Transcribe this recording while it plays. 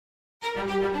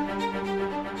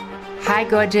Hi,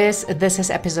 gorgeous. This is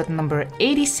episode number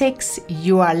 86.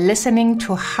 You are listening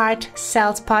to Heart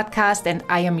Sells Podcast, and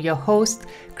I am your host,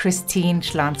 Christine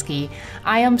Schlonsky.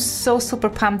 I am so super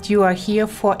pumped you are here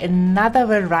for another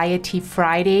Variety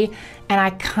Friday, and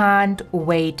I can't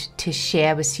wait to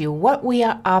share with you what we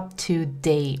are up to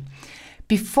today.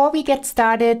 Before we get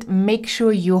started, make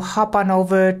sure you hop on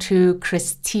over to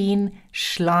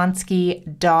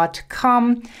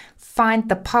christineschlonsky.com. Find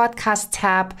the podcast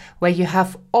tab where you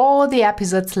have all the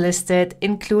episodes listed,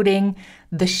 including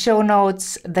the show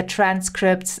notes, the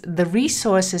transcripts, the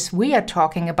resources we are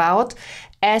talking about,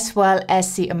 as well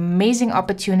as the amazing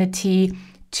opportunity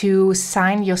to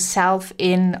sign yourself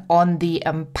in on the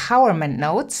empowerment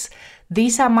notes.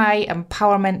 These are my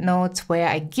empowerment notes where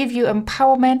I give you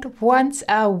empowerment once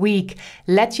a week,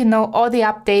 let you know all the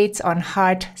updates on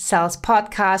Heart Sells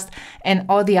Podcast and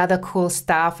all the other cool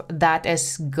stuff that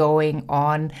is going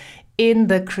on in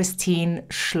the Christine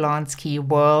Schlonsky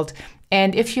world.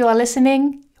 And if you are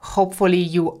listening, hopefully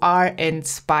you are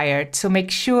inspired. So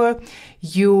make sure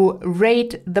you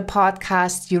rate the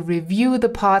podcast, you review the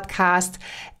podcast,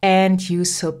 and you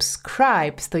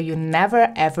subscribe so you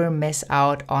never ever miss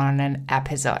out on an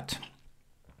episode.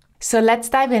 So let's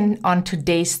dive in on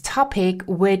today's topic,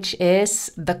 which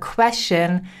is the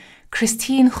question,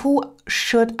 Christine, who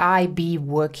should I be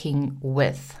working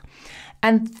with?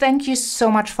 And thank you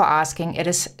so much for asking. It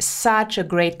is such a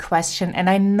great question. And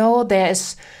I know there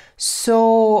is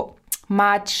so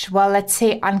much, let's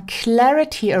say,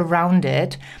 unclarity around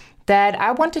it, that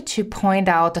I wanted to point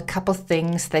out a couple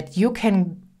things that you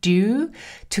can do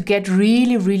to get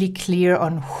really, really clear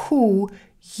on who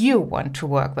you want to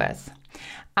work with.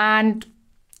 And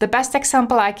the best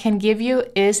example I can give you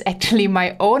is actually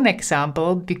my own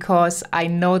example, because I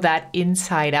know that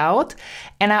inside out.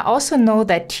 And I also know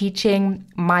that teaching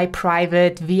my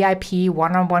private VIP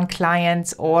one-on-one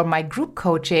clients or my group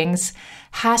coachings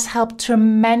has helped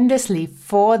tremendously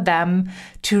for them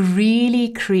to really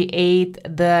create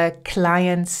the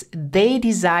clients they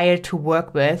desire to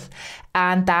work with.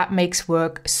 And that makes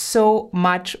work so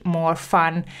much more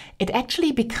fun. It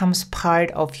actually becomes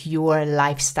part of your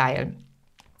lifestyle.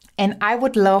 And I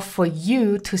would love for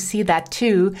you to see that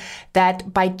too,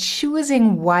 that by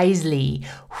choosing wisely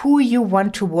who you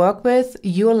want to work with,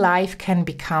 your life can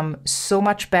become so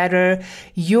much better.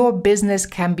 Your business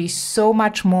can be so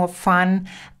much more fun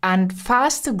and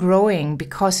faster growing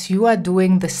because you are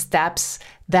doing the steps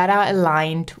that are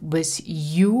aligned with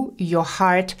you, your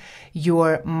heart,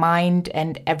 your mind,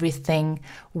 and everything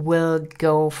will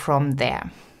go from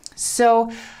there. So,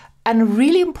 a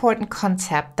really important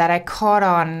concept that I caught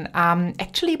on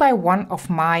actually by one of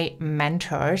my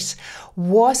mentors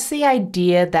was the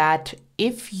idea that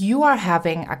if you are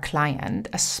having a client,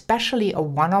 especially a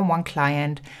one-on-one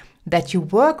client that you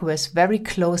work with very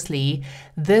closely,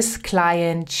 this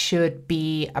client should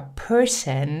be a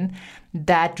person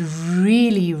that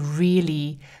really,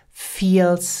 really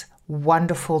feels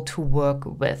wonderful to work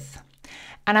with.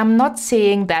 And I'm not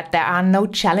saying that there are no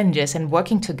challenges in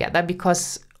working together,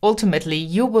 because ultimately,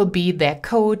 you will be their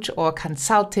coach or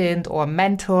consultant or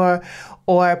mentor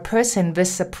or person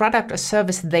with the product or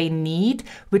service they need,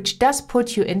 which does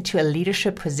put you into a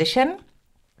leadership position.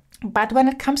 But when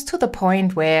it comes to the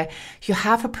point where you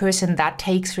have a person that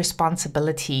takes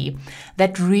responsibility,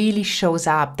 that really shows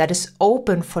up, that is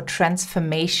open for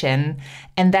transformation,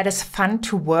 and that is fun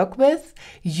to work with,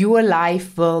 your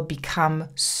life will become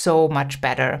so much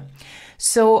better.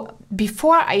 So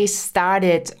before I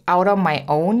started out on my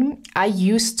own, I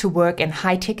used to work in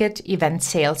high-ticket event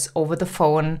sales over the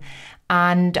phone,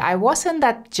 and I was in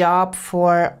that job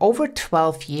for over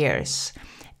 12 years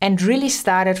and really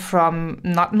started from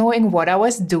not knowing what I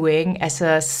was doing as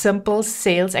a simple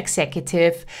sales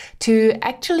executive to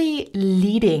actually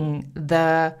leading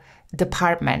the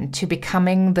department, to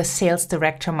becoming the sales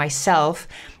director myself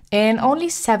in only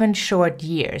 7 short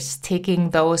years,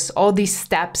 taking all these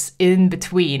steps in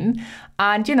between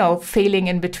and, failing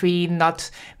in between,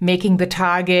 not making the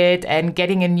target and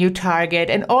getting a new target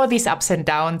and all these ups and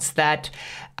downs that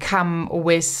come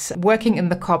with working in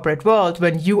the corporate world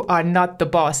when you are not the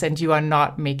boss and you are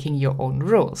not making your own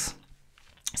rules.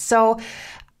 So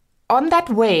on that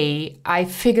way, I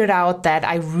figured out that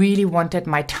I really wanted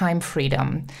my time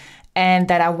freedom, and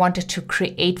that I wanted to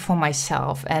create for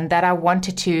myself, and that I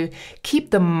wanted to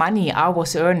keep the money I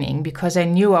was earning, because I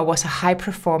knew I was a high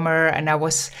performer and I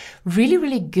was really,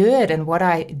 really good in what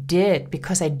I did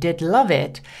because I did love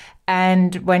it.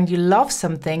 And when you love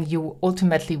something, you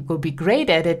ultimately will be great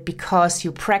at it because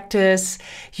you practice,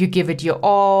 you give it your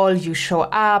all, you show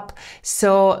up.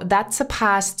 So that's a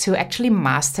path to actually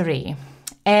mastery.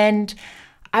 And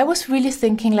I was really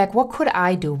thinking, like, what could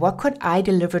I do? What could I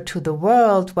deliver to the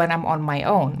world when I'm on my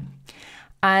own?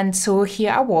 And so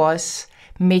here I was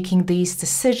making these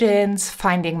decisions,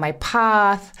 finding my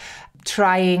path,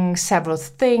 trying several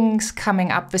things,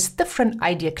 coming up with different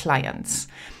idea clients.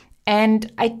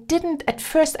 And at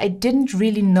first I didn't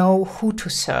really know who to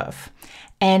serve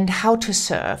and how to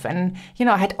serve. And,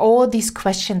 I had all these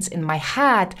questions in my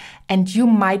head, and you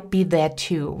might be there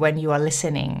too when you are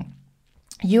listening.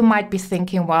 You might be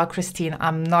thinking, well, Christine,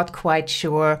 I'm not quite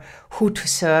sure who to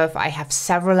serve. I have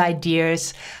several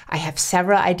ideas. I have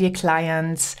several idea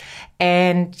clients.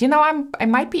 And, I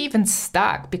might be even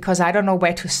stuck because I don't know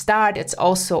where to start. It's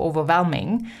also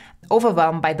overwhelming.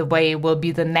 Overwhelm, by the way, will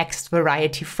be the next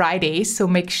Variety Friday. So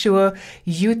make sure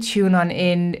you tune on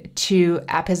in to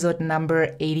episode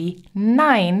number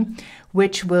 89,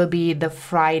 which will be the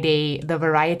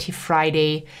Variety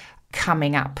Friday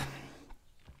coming up.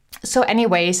 So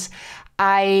anyways,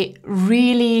 I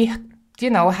really,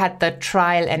 had the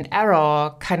trial and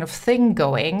error kind of thing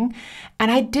going.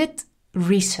 And I did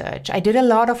research. I did a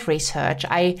lot of research.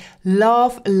 I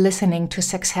love listening to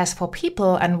successful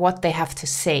people and what they have to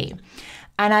say.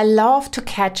 And I love to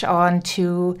catch on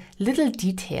to little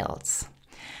details.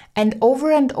 And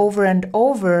over,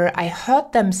 I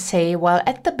heard them say, well,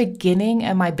 at the beginning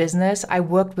in my business, I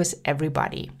worked with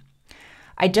everybody.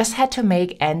 I just had to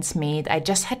make ends meet. I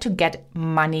just had to get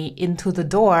money into the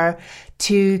door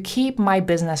to keep my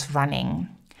business running.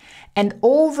 And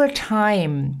over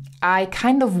time, I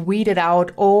kind of weeded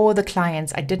out all the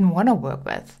clients I didn't want to work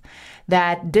with,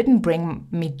 that didn't bring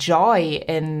me joy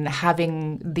in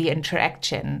having the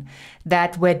interaction,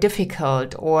 that were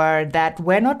difficult or that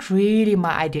were not really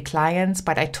my ideal clients,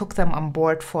 but I took them on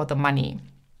board for the money.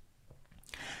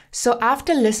 So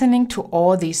after listening to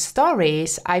all these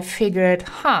stories, I figured,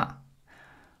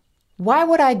 why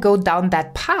would I go down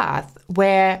that path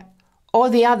where all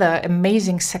the other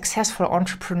amazing, successful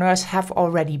entrepreneurs have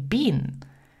already been?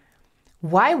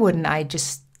 Why wouldn't I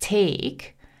just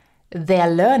take their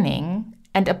learning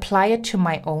and apply it to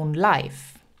my own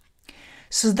life?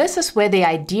 So this is where the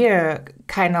idea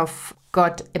kind of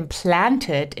got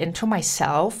implanted into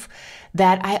myself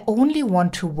that I only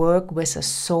want to work with a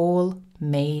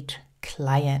soul-made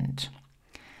client.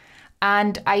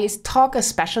 And I talk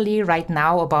especially right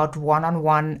now about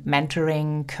one-on-one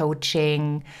mentoring,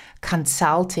 coaching,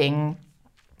 consulting,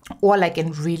 or like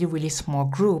in really, really small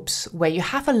groups where you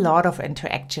have a lot of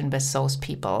interaction with those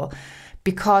people.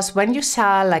 Because when you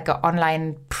sell like an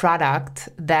online product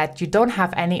that you don't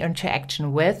have any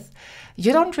interaction with,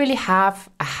 you don't really have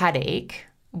a headache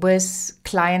with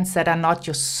clients that are not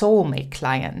your soulmate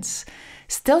clients.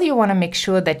 Still, you want to make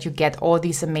sure that you get all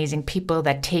these amazing people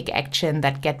that take action,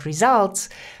 that get results,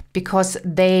 because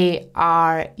they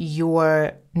are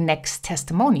your next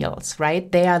testimonials,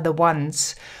 right? They are the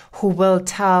ones who will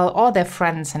tell all their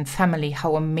friends and family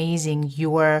how amazing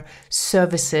your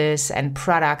services and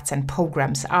products and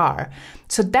programs are.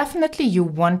 So definitely you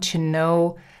want to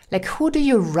know, like, who do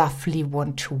you roughly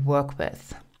want to work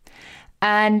with?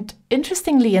 And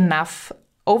interestingly enough,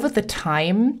 over the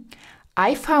time,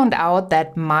 I found out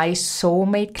that my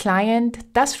soulmate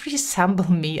client does resemble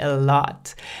me a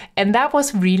lot. And that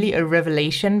was really a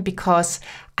revelation because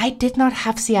I did not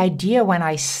have the idea when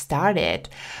I started.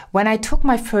 When I took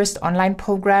my first online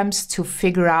programs to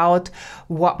figure out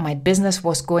what my business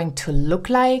was going to look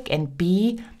like and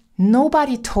be,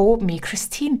 nobody told me,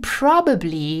 Christine,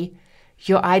 probably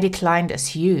your ideal client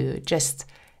is you just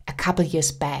a couple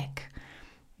years back.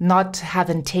 Not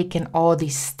having taken all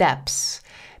these steps,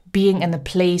 being in a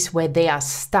place where they are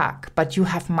stuck, but you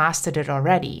have mastered it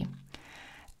already.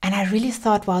 And I really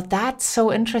thought, well, that's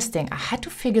so interesting. I had to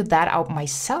figure that out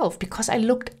myself because I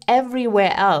looked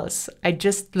everywhere else. I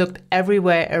just looked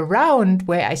everywhere around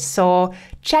where I saw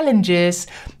challenges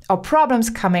or problems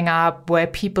coming up where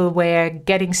people were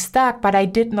getting stuck, but I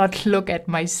did not look at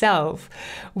myself,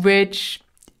 which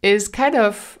is kind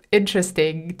of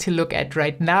interesting to look at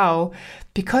right now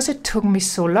because it took me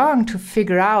so long to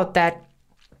figure out that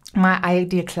my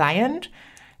ideal client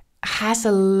has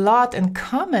a lot in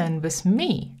common with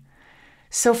me.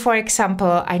 So for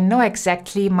example, I know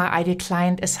exactly my ideal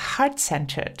client is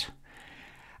heart-centered.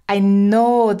 I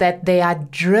know that they are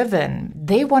driven.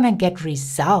 They want to get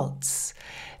results.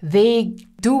 They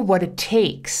do what it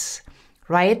takes,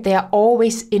 right? They are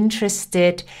always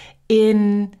interested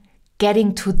in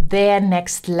getting to their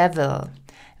next level.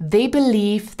 They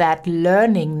believe that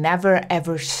learning never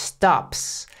ever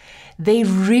stops. They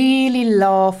really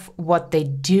love what they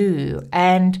do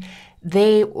and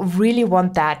they really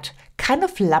want that kind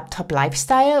of laptop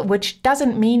lifestyle, which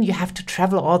doesn't mean you have to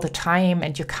travel all the time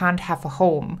and you can't have a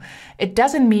home. It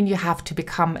doesn't mean you have to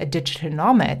become a digital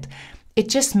nomad. It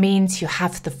just means you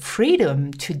have the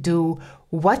freedom to do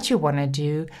what you want to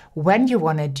do, when you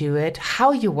want to do it,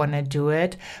 how you want to do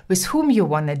it, with whom you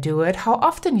want to do it, how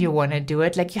often you want to do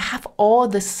it. Like, you have all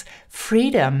this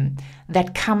freedom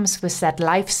that comes with that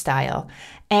lifestyle,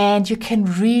 and you can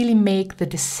really make the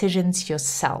decisions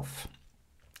yourself.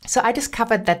 So I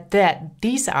discovered that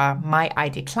these are my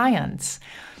ideal clients.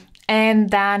 And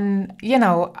then,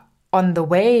 on the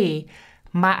way,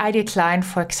 my ideal client,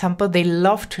 for example, they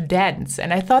love to dance.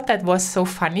 And I thought that was so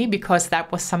funny because that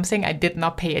was something I did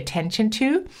not pay attention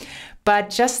to. But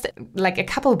just like a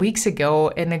couple of weeks ago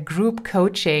in a group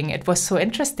coaching, it was so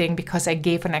interesting because I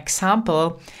gave an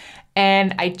example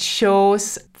and I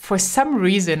chose, for some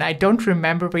reason, I don't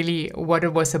remember really what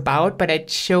it was about, but I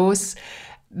chose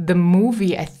the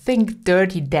movie, I think,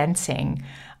 Dirty Dancing.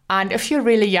 And if you're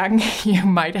really young, you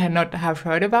might not have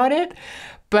heard about it.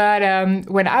 But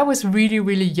when I was really,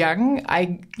 really young,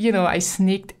 I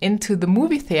sneaked into the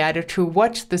movie theater to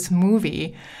watch this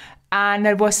movie. And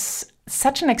it was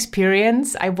such an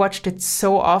experience. I watched it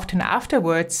so often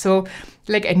afterwards. So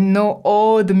I know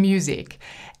all the music.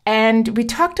 And we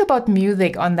talked about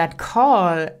music on that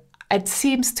call. It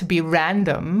seems to be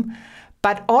random.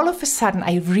 But all of a sudden,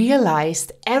 I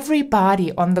realized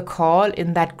everybody on the call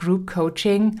in that group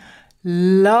coaching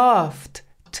loved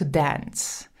to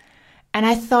dance. And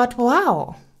I thought,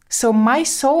 wow, so my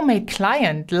soulmate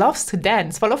client loves to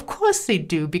dance. Well, of course they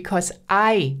do, because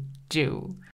I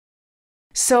do.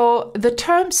 So the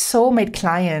term soulmate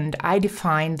client, I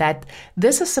define that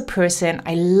this is a person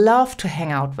I love to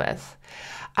hang out with.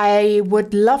 I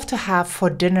would love to have for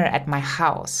dinner at my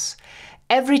house.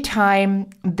 Every time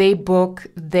they book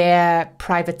their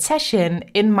private session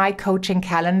in my coaching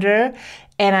calendar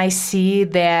and I see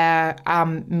their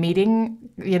meeting,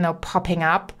 popping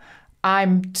up,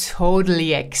 I'm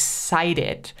totally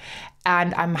excited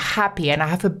and I'm happy and I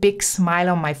have a big smile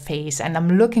on my face and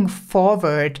I'm looking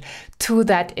forward to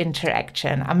that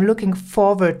interaction. I'm looking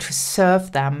forward to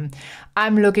serve them.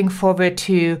 I'm looking forward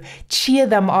to cheer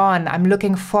them on. I'm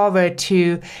looking forward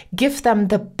to give them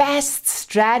the best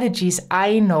strategies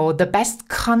I know, the best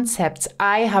concepts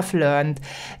I have learned,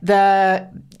 the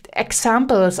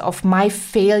examples of my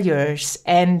failures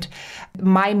and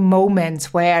my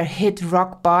moments where I hit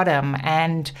rock bottom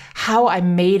and how I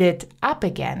made it up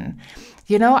again.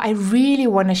 I really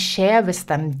want to share with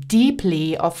them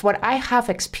deeply of what I have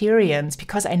experienced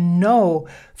because I know,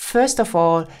 first of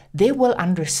all, they will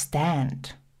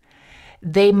understand.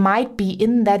 They might be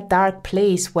in that dark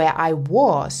place where I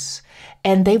was,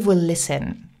 and they will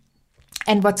listen.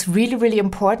 And what's really, really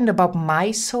important about my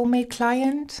soulmate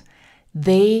client,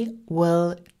 they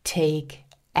will take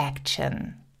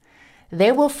action.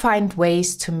 They will find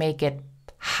ways to make it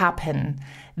happen.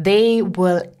 They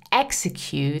will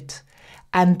execute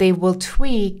and they will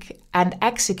tweak and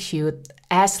execute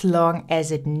as long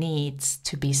as it needs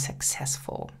to be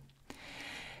successful.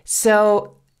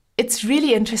 So it's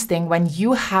really interesting when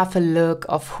you have a look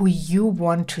of who you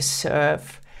want to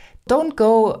serve. Don't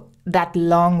go that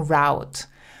long route.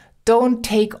 Don't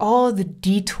take all the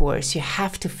detours you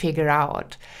have to figure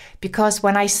out. Because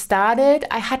when I started,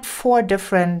 I had 4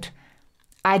 different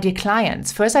ideal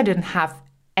clients. First, I didn't have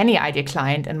any ideal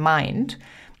client in mind.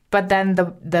 But then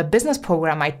the business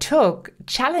program I took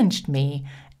challenged me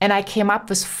and I came up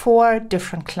with 4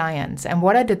 different clients. And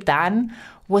what I did then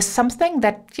was something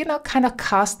that, kind of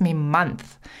cost me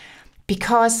months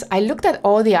because I looked at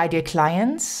all the ideal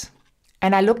clients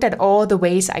and I looked at all the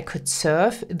ways I could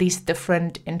serve these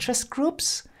different interest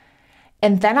groups.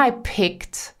 And then I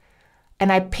picked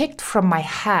from my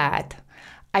head,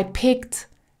 I picked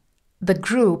the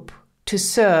group to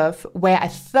serve where I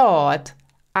thought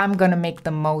I'm going to make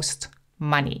the most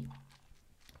money.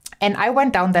 And I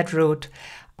went down that route.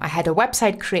 I had a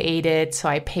website created, so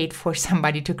I paid for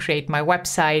somebody to create my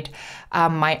website,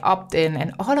 my opt-in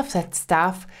and all of that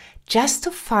stuff, just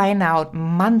to find out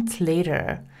months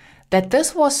later that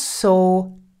this was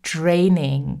so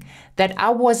draining, that I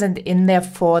wasn't in there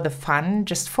for the fun,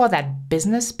 just for that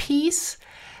business piece.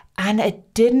 And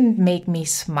it didn't make me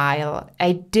smile.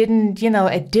 I didn't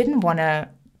want to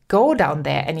go down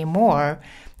there anymore.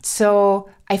 So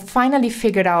I finally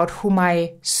figured out who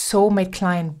my soulmate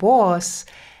client was.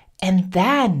 And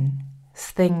then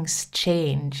things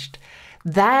changed.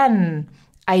 Then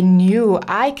I knew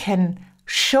I can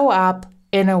show up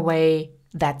in a way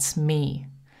that's me.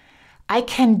 I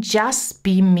can just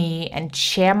be me and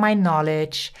share my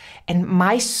knowledge, and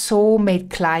my soulmate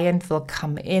client will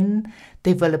come in.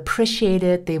 They will appreciate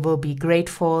it. They will be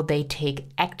grateful. They take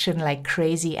action like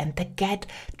crazy, and they get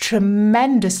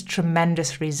tremendous,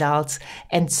 tremendous results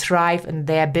and thrive in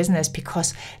their business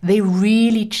because they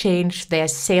really change their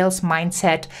sales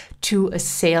mindset to a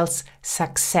sales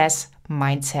success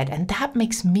mindset. And that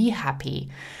makes me happy.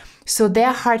 So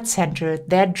they're heart-centered,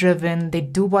 they're driven, they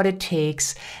do what it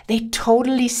takes. They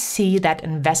totally see that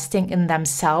investing in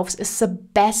themselves is the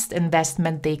best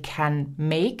investment they can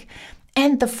make.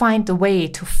 And they find a way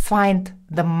to find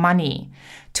the money,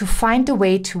 to find a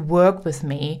way to work with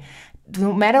me.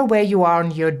 No matter where you are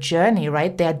on your journey,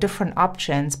 right? There are different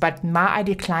options. But my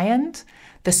ideal client,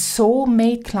 the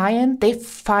soulmate client, they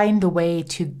find a way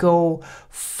to go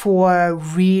for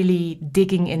really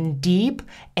digging in deep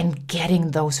and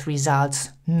getting those results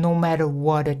no matter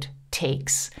what it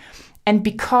takes. And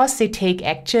because they take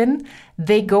action,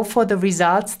 they go for the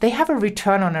results, they have a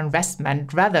return on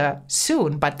investment rather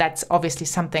soon. But that's obviously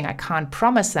something I can't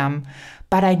promise them.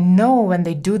 But I know when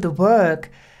they do the work,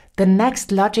 the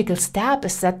next logical step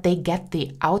is that they get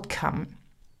the outcome.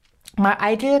 My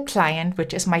ideal client,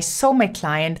 which is my soulmate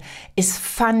client, is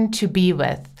fun to be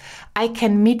with. I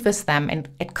can meet with them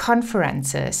at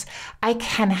conferences. I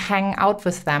can hang out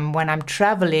with them when I'm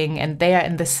traveling and they are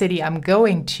in the city I'm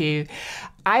going to.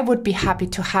 I would be happy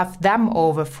to have them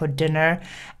over for dinner,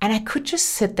 and I could just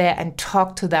sit there and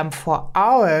talk to them for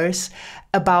hours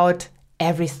about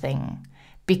everything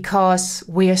because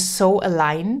we are so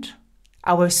aligned.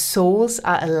 Our souls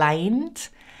are aligned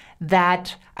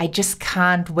that I just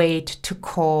can't wait to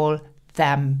call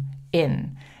them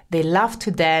in. They love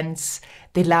to dance,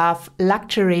 they love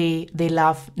luxury, they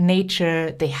love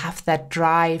nature, they have that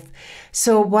drive.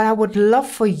 So what I would love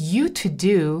for you to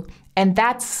do, and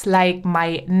that's like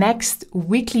my next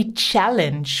weekly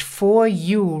challenge for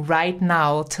you right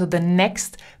now till the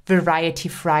next Variety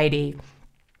Friday,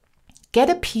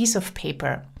 get a piece of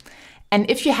paper. And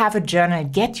if you have a journal,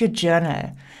 get your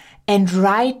journal and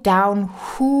write down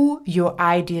who your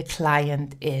ideal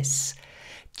client is.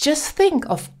 Just think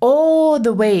of all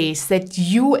the ways that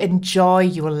you enjoy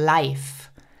your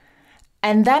life.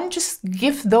 And then just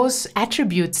give those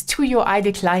attributes to your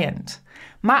ideal client.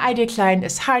 My ideal client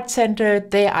is heart-centered,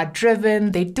 they are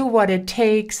driven, they do what it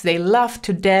takes, they love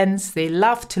to dance, they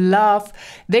love to love,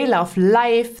 they love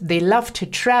life, they love to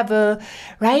travel,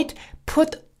 right?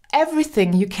 Put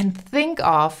everything you can think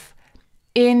of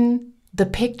in the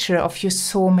picture of your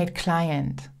soulmate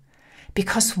client.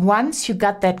 Because once you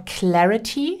got that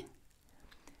clarity,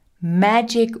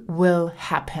 magic will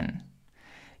happen.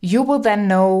 You will then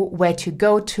know where to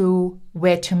go to,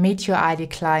 where to meet your ideal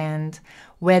client,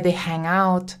 where they hang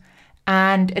out,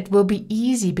 and it will be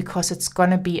easy because it's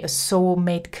going to be a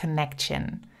soulmate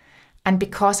connection. And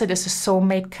because it is a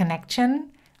soulmate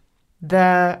connection,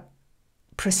 the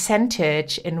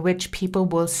percentage in which people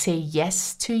will say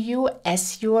yes to you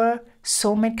as your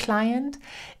soulmate client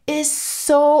is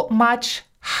so much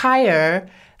higher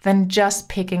than just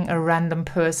picking a random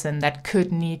person that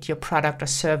could need your product or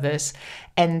service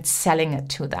and selling it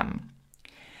to them.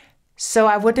 So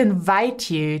I would invite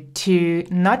you to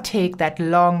not take that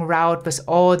long route with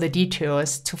all the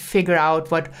details to figure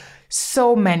out what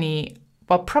so many,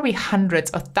 well, probably hundreds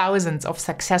or thousands of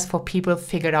successful people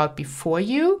figured out before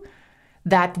you,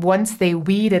 that once they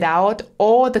weeded out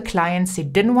all the clients they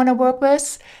didn't want to work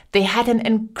with, they had an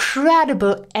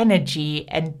incredible energy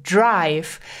and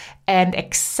drive and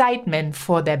excitement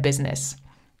for their business.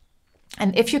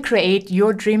 And if you create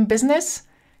your dream business,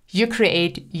 you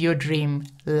create your dream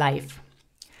life.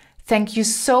 Thank you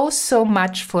so, so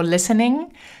much for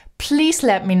listening. Please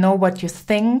let me know what you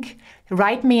think.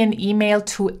 Write me an email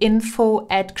to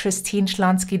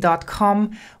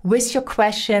info@christineschlonski.com with your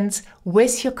questions,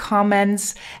 with your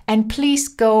comments, and please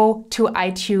go to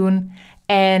iTunes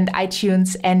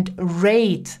and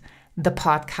rate the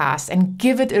podcast and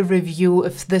give it a review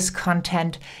if this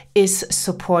content is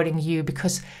supporting you.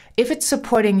 Because if it's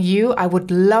supporting you, I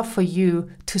would love for you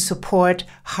to support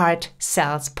Heart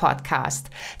Sells Podcast.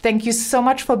 Thank you so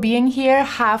much for being here.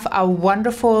 Have a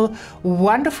wonderful,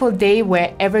 wonderful day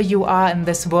wherever you are in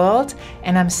this world.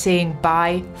 And I'm saying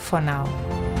bye for now.